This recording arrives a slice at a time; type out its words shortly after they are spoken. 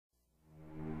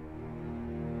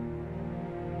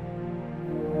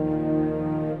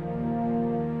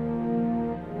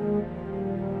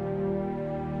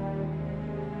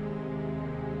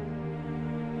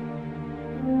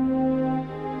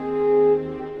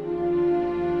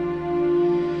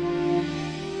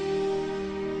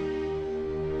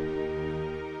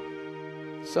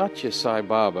Sathya Sai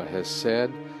Baba has said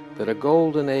that a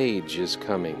golden age is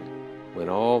coming when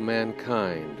all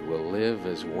mankind will live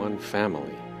as one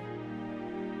family.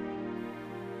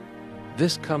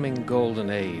 This coming golden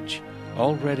age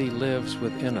already lives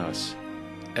within us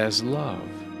as love.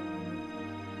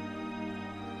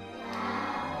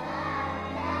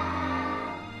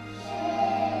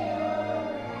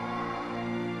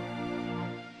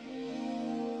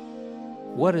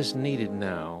 What is needed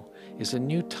now is a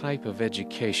new type of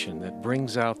education that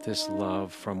brings out this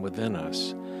love from within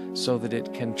us so that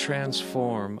it can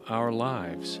transform our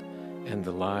lives and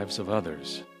the lives of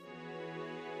others.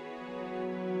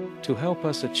 To help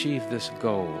us achieve this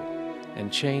goal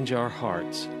and change our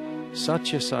hearts,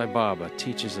 Sathya Sai Baba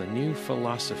teaches a new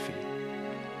philosophy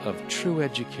of true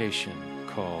education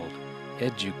called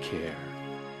EDUCARE.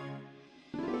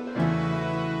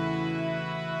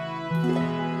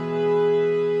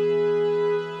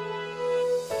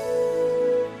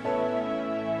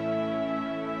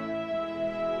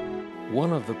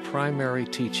 One of the primary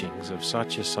teachings of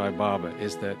Sathya Sai Baba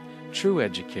is that true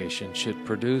education should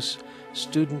produce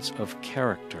students of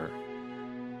character.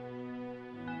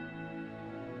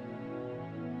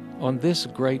 On this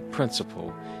great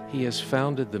principle, he has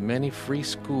founded the many free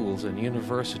schools and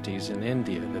universities in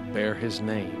India that bear his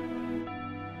name.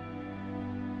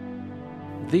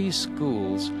 These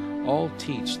schools all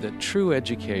teach that true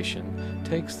education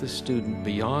takes the student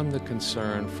beyond the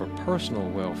concern for personal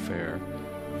welfare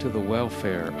to the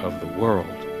welfare of the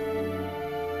world.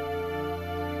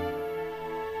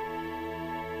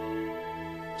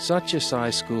 Sathya Sai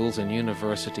schools and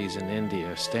universities in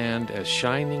India stand as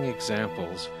shining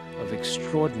examples of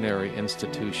extraordinary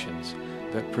institutions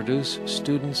that produce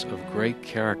students of great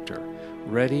character,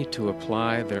 ready to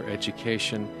apply their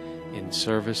education in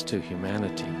service to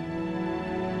humanity.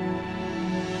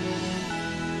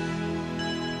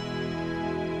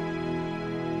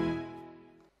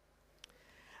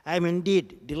 I am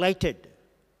indeed delighted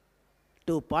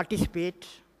to participate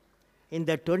in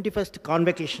the 21st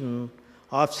convocation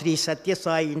of Sri Sathya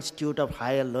Sai Institute of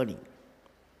Higher Learning.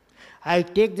 I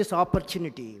take this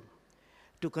opportunity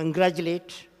to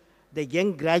congratulate the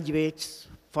young graduates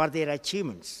for their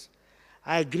achievements.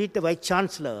 I greet the Vice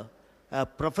Chancellor,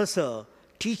 professor,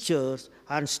 teachers,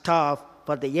 and staff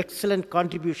for the excellent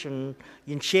contribution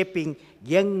in shaping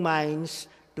young minds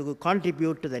to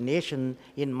contribute to the nation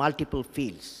in multiple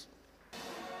fields.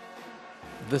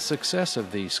 The success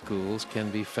of these schools can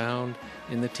be found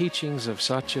in the teachings of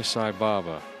Sathya Sai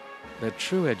Baba that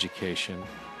true education,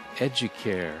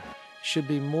 EDUCARE, should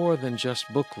be more than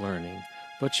just book learning,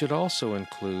 but should also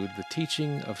include the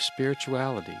teaching of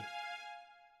spirituality.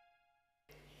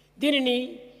 దీనిని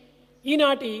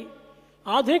ఈనాటి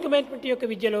ఆధునికమైనటువంటి యొక్క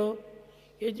విద్యలో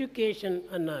education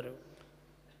అన్నారు.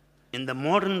 In the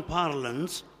modern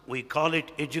parlance, we call it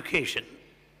education.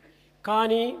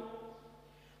 కానీ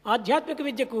ఆధ్యాత్మిక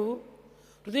విద్యకు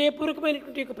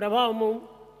హృదయపూర్వకమైనటువంటి యొక్క ప్రభావము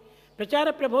ప్రచార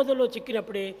ప్రబోధంలో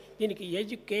చిక్కినప్పుడే దీనికి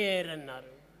ఎడ్యుకేర్ అన్నారు.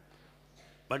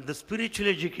 But the spiritual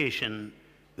education,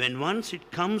 when once it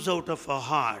comes out of our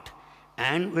heart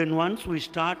and when once we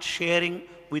start sharing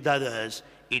with others,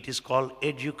 it is called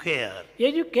EDUCARE.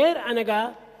 Educare అనగా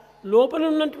లోపల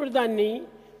ఉన్నటువంటి దాన్ని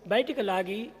బయటికి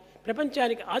లాగి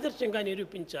ప్రపంచానికి ఆదర్శంగా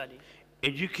నిరూపించాలి.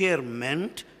 EDUCARE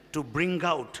meant to bring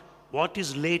out what is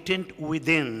latent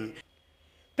within.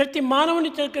 ప్రతి మానవుని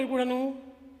దగ్గర కూడాను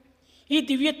ఈ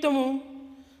దివ్యత్వము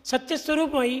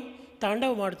సత్యస్వరూపమై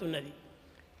తాండవమాడుతున్నది.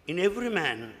 In every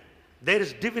man there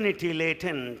is divinity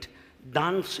latent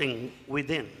dancing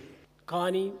within.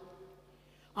 కానీ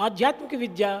ఆధ్యాత్మిక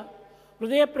విద్య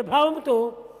హృదయ ప్రభావంతో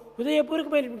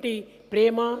హృదయపూర్వకమైనటువంటి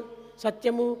ప్రేమ,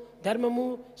 సత్యము, ధర్మము,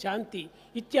 శాంతి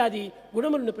ఇత్యాది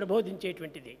గుణములను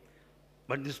ప్రబోధించేటువంటిది.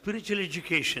 But the spiritual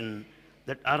education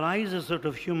that arises out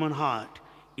of human heart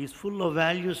is full of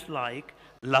values like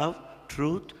love,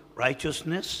 truth,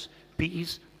 righteousness,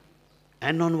 peace,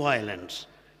 and non-violence.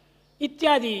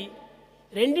 ఇత్యాది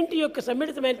రెండింటి యొక్క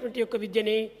సమ్మిళితమైనటువంటి యొక్క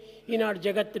విద్యనే ఈనాడు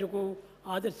జగత్తుకు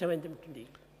ఆదర్శమైనటువంటి.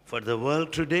 For the world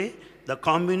today, the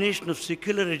combination of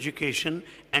secular education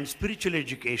and spiritual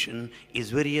education is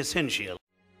very essential.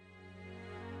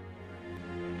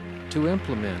 To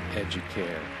implement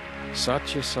EDUCARE,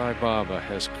 Sathya Sai Baba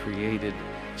has created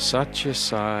Sathya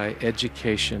Sai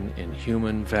Education in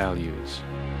Human Values.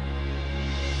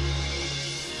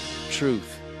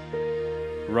 Truth,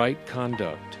 right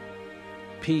conduct,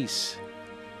 peace,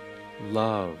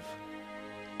 love,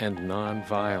 and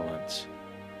non-violence.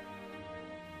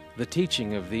 The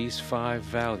teaching of these 5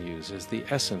 values is the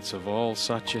essence of all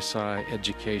Sathya Sai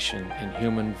Education in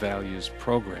Human Values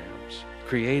programs,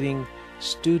 creating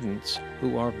students who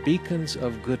are beacons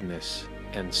of goodness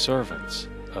and servants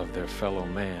of their fellow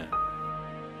man.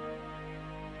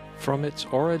 From its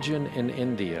origin in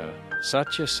India,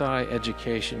 Sathya Sai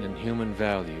Education in Human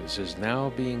Values is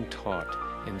now being taught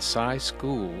in Sai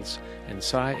schools and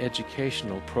Sai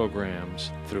educational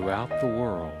programs throughout the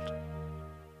world.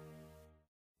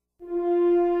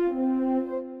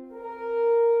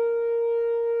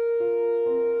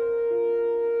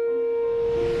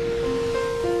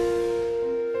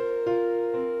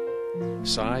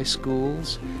 Sai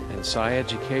schools and Sai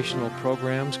educational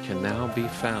programs can now be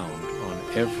found on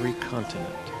every continent,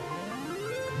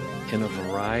 in a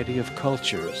variety of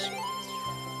cultures,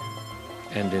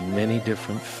 and in many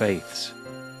different faiths.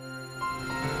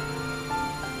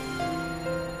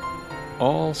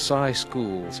 All Sai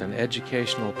schools and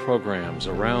educational programs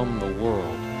around the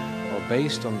world are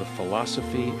based on the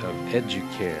philosophy of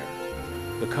EDUCARE,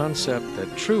 the concept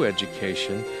that true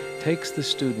education takes the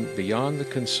student beyond the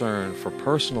concern for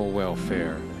personal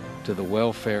welfare to the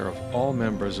welfare of all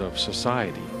members of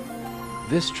society.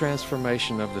 This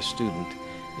transformation of the student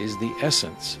is the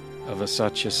essence of a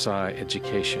Sathya Sai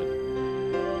education.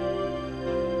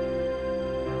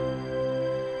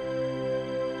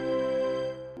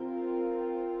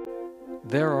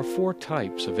 There are 4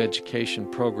 types of education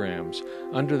programs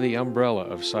under the umbrella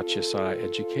of Sathya Sai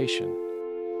Education.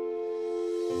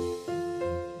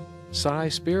 Sai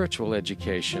Spiritual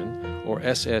Education, or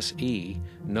SSE,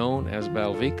 known as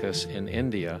Balvikas in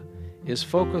India, is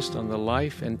focused on the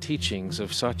life and teachings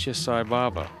of Sathya Sai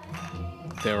Baba.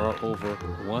 There are over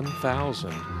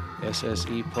 1,000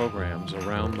 SSE programs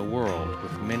around the world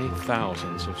with many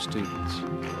thousands of students.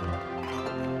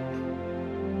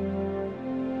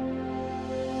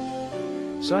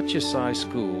 Sathya Sai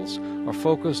schools are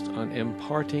focused on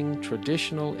imparting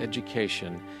traditional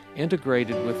education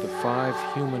integrated with the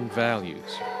 5 human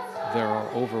values. There are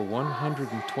over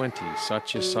 120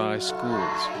 Sathya Sai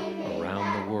schools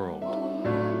around the world.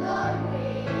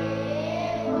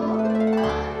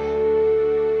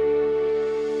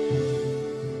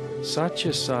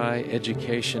 Sathya Sai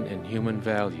Education in Human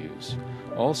Values,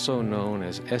 also known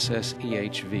as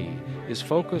SSEHV, is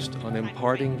focused on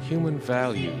imparting human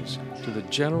values to the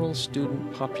general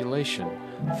student population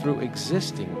through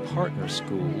existing partner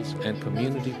schools and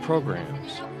community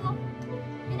programs.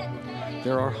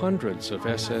 There are hundreds of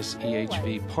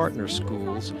SSEHV partner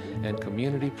schools and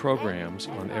community programs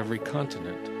on every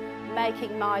continent.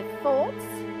 Making my thoughts,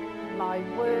 my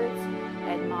words,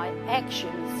 and my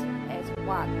actions as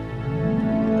one.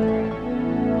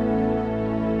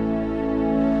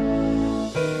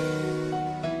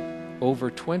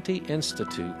 Over 20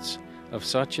 institutes of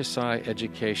Sathya Sai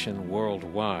Education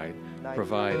worldwide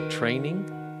provide training,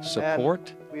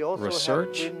 support,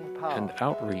 research, and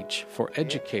outreach for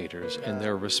educators in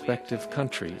their respective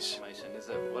countries.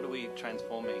 What are we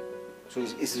transforming? So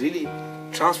it's really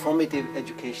transformative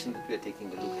education that we are taking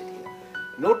a look at here.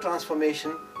 No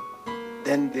transformation,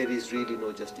 then there is really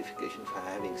no justification for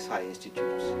having Sai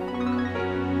institutes.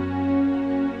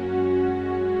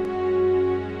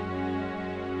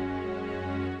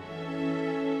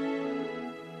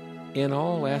 In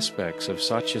all aspects of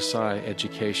Sathya Sai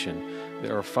education,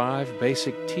 there are 5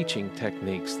 basic teaching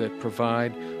techniques that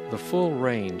provide the full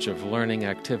range of learning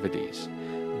activities.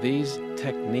 These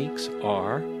techniques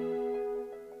are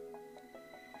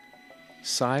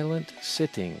silent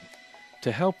sitting,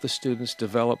 to help the students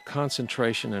develop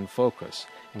concentration and focus,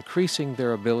 increasing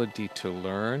their ability to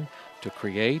learn, to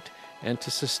create, and to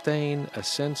sustain a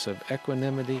sense of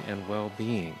equanimity and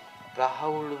well-being. The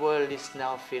whole world is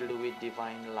now filled with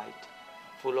divine light,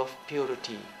 full of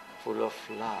purity, full of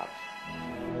love.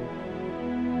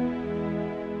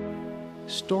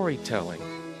 Storytelling.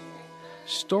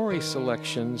 Story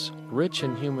selections rich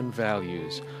in human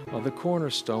values are the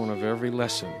cornerstone of every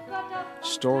lesson.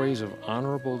 Stories of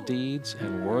honorable deeds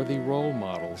and worthy role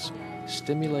models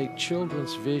stimulate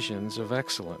children's visions of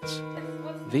excellence.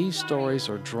 These stories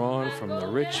are drawn from the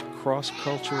rich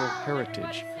cross-cultural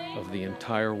heritage of the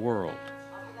entire world.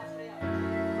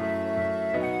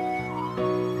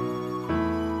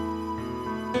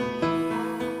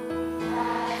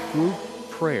 Group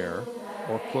prayer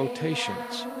or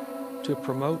quotations to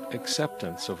promote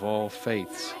acceptance of all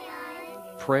faiths.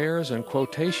 Prayers and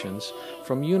quotations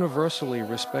from universally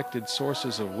respected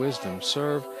sources of wisdom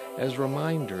serve as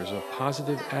reminders of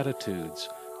positive attitudes,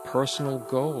 personal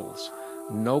goals,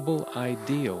 noble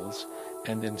ideals,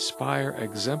 and inspire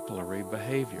exemplary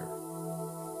behavior.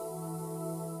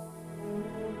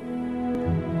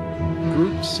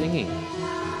 Group singing.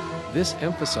 This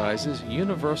emphasizes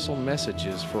universal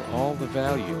messages for all the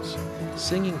values.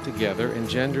 Singing together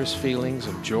engenders feelings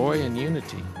of joy and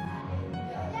unity.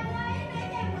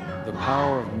 The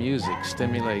power of music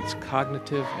stimulates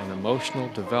cognitive and emotional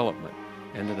development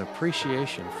and an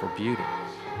appreciation for beauty.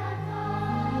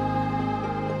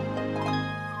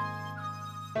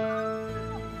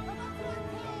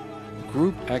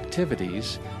 Group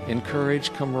activities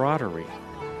encourage camaraderie.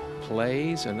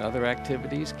 Plays and other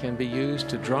activities can be used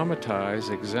to dramatize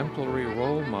exemplary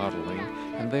role modeling,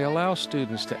 and they allow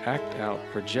students to act out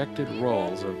projected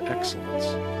roles of excellence.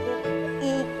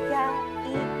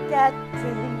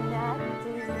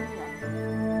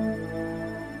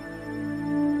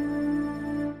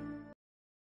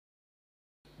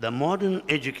 The modern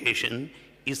education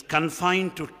is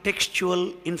confined to textual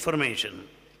information.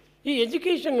 ఈ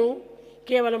education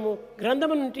కేవలము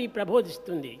గ్రంథము నుండి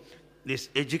ప్రబోధిస్తుంది. This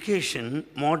education,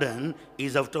 modern,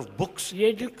 is out of books.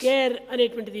 Educare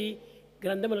అనేటువంటిది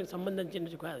గ్రంథములకు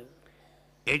సంబంధించినది కాదు.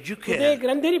 Educare,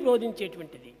 గ్రంథిని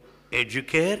బోధించేటువంటిది.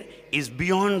 educare is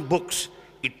beyond books.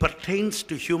 It pertains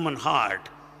to human heart.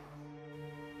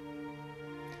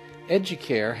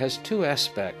 EDUCARE has two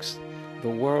aspects,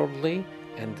 the worldly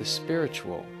and the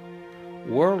spiritual.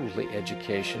 Worldly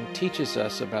education teaches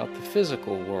us about the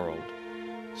physical world.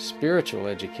 Spiritual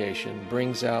education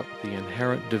brings out the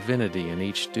inherent divinity in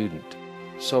each student.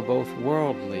 So both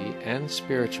worldly and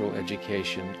spiritual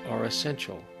education are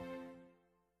essential.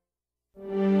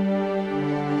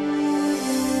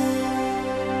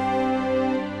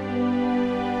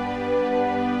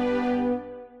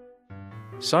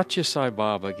 Sathya Sai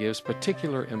Baba gives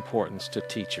particular importance to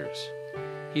teachers.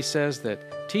 He says that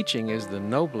teaching is the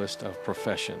noblest of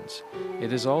professions.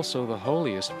 It is also the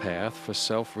holiest path for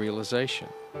self-realization,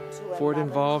 for it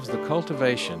involves the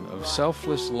cultivation of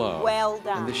selfless love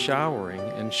and the showering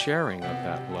and sharing of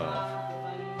that love.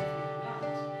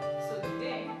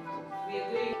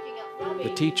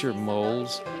 The teacher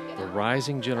molds the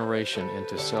rising generation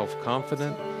into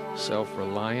self-confident,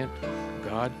 self-reliant,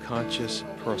 God-conscious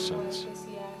persons.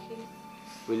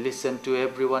 We listen to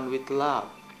everyone with love.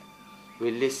 We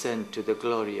listen to the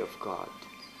glory of God.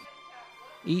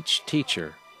 Each teacher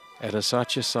at a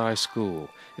Sathya Sai school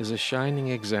is a shining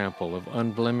example of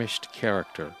unblemished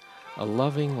character, a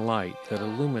loving light that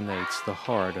illuminates the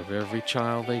heart of every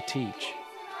child they teach.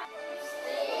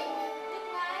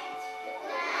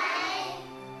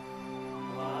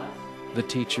 The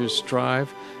teachers strive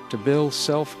to build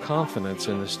self-confidence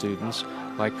in the students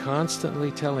by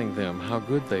constantly telling them how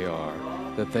good they are,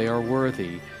 that they are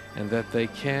worthy, and that they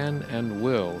can and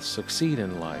will succeed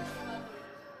in life.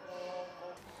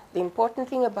 The important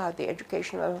thing about the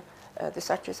the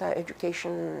Sathya Sai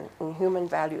Education in Human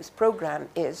Values program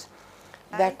is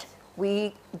that we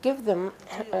give them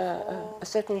a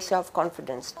certain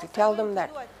self-confidence to tell them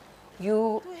that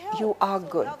you are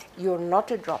good, you're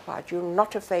not a dropout, you're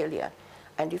not a failure,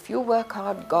 and if you work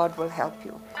hard, God will help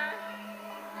you.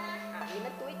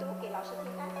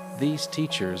 These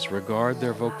teachers regard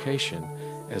their vocation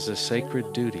as a sacred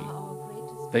duty.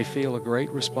 They feel a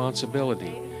great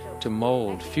responsibility to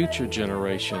mold future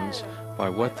generations by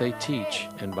what they teach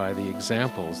and by the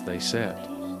examples they set.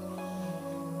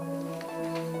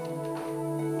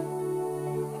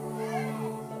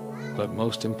 But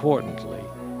most importantly,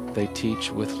 they teach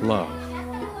with love.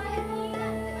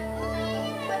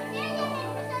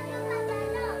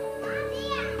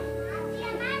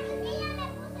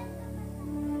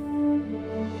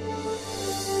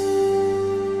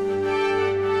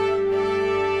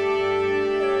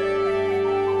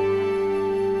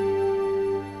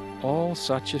 All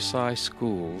Sathya Sai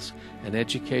schools and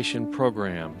education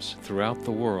programs throughout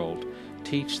the world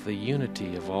teach the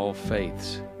unity of all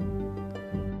faiths.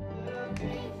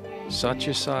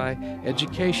 Sathya Sai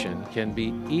education can be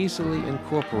easily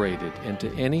incorporated into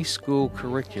any school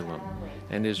curriculum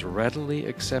and is readily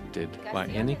accepted by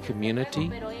any community,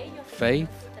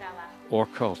 faith, or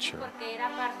culture.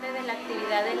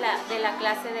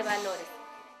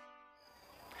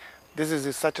 This is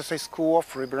the Sathya Sai School of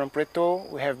Ribeirão Preto.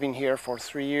 We have been here for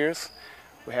 3 years.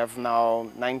 We have now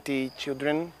 90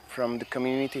 children from the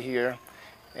community here,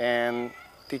 and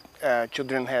the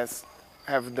children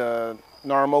have the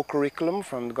normal curriculum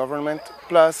from the government,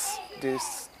 plus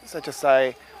this Sathya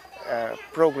Sai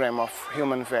program of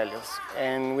human values.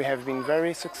 And we have been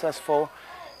very successful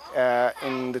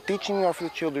in the teaching of the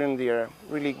children. They are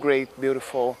really great,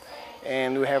 beautiful,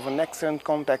 and we have an excellent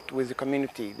contact with the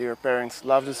community. Their parents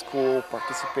love the school,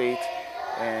 participate,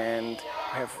 and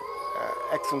have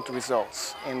excellent results.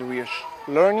 And we are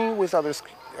learning with other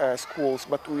schools,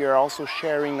 but we are also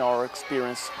sharing our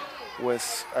experience with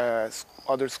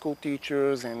other school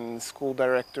teachers and school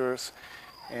directors,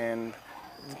 and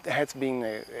it has been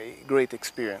a great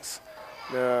experience.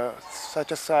 The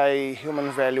Sathya Sai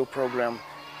Human Value Program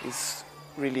is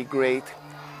really great.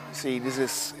 See, this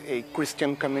is a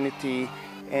Christian community,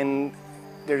 and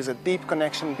there's a deep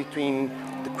connection between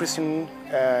the Christian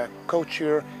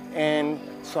culture and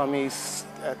Swami's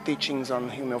teachings on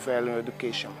human value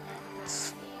education.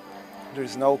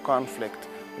 There's no conflict.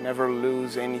 We never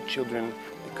lose any children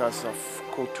because of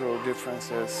cultural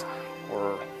differences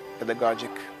or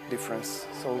pedagogic difference.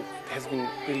 So it has been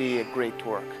really a great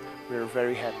work. We're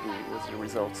very happy with the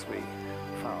results we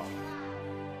found.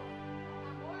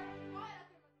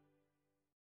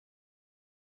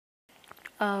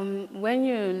 When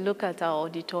you look at our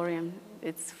auditorium,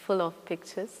 it's full of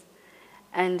pictures,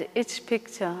 and each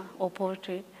picture or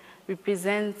portrait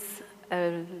represents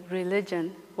a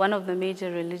religion, one of the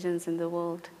major religions in the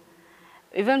world.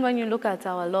 Even when you look at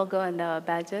our logo and our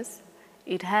badges,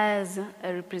 it has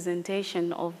a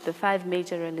representation of the 5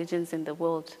 major religions in the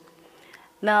world.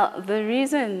 Now, the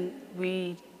reason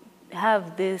we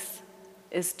have this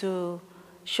is to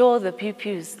show the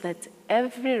pupils that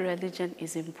every religion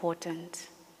is important.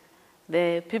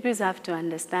 The pupils have to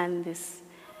understand this.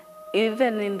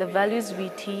 Even in the values we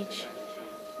teach,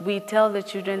 we tell the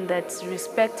children that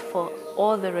respect for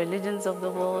all the religions of the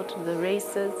world, the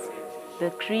races, the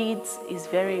creeds is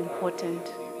very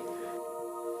important.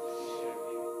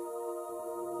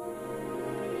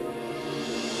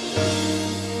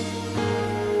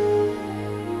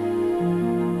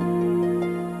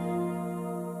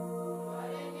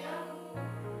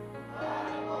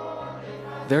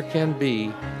 There can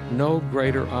be no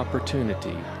greater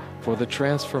opportunity for the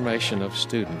transformation of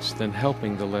students than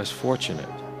helping the less fortunate.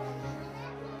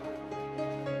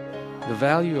 The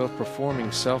value of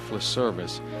performing selfless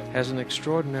service has an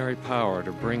extraordinary power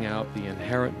to bring out the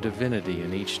inherent divinity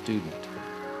in each student.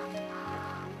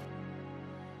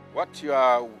 What you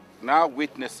are now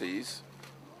witnessing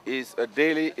is a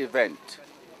daily event,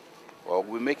 or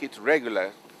we make it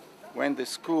regular when the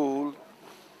school,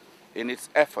 in its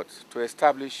efforts to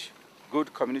establish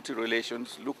good community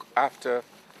relations, look after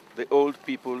the old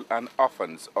people and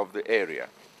orphans of the area.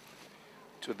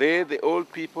 Today, the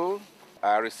old people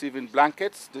are receiving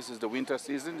blankets. This is the winter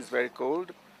season, it's very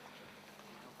cold.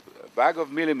 A bag of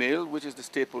mealie meal, which is the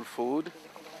staple food,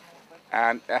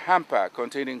 and a hamper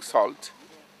containing salt,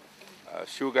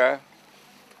 sugar,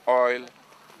 oil,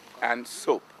 and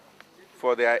soap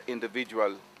for their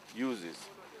individual uses.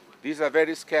 These are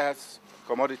very scarce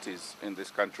commodities in this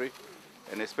country,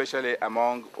 and especially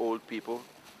among old people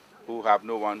who have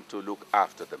no one to look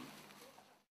after them.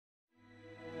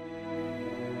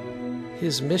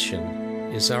 His mission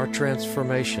is our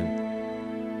transformation.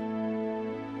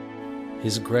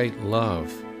 His great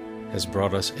love has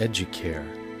brought us EDUCARE.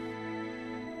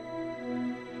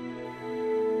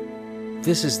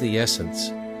 This is the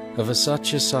essence of a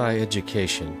Sathya Sai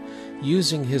education,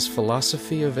 using his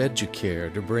philosophy of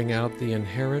EDUCARE to bring out the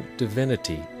inherent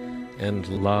divinity and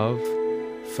love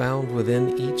found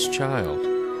within each child.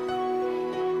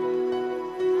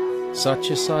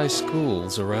 Sathya Sai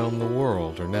schools around the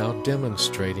world are now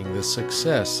demonstrating the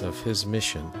success of his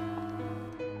mission.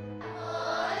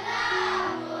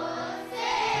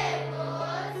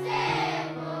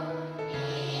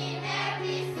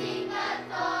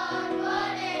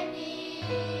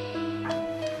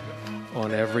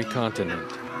 On every continent,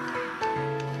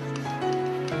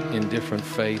 in different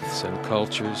faiths and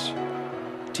cultures,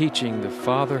 teaching the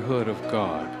fatherhood of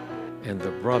God and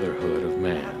the brotherhood of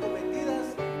man.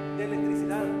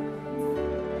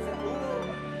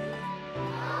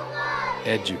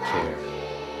 EDUCARE,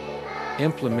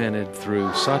 implemented through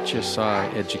Sathya Sai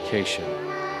Education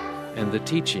and the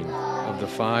teaching of the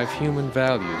 5 human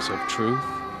values of truth,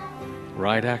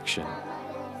 right action,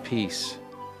 peace,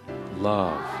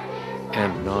 love,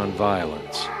 and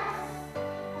nonviolence.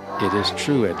 It is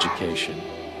true education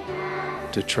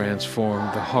to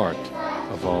transform the heart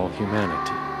of all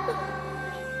humanity.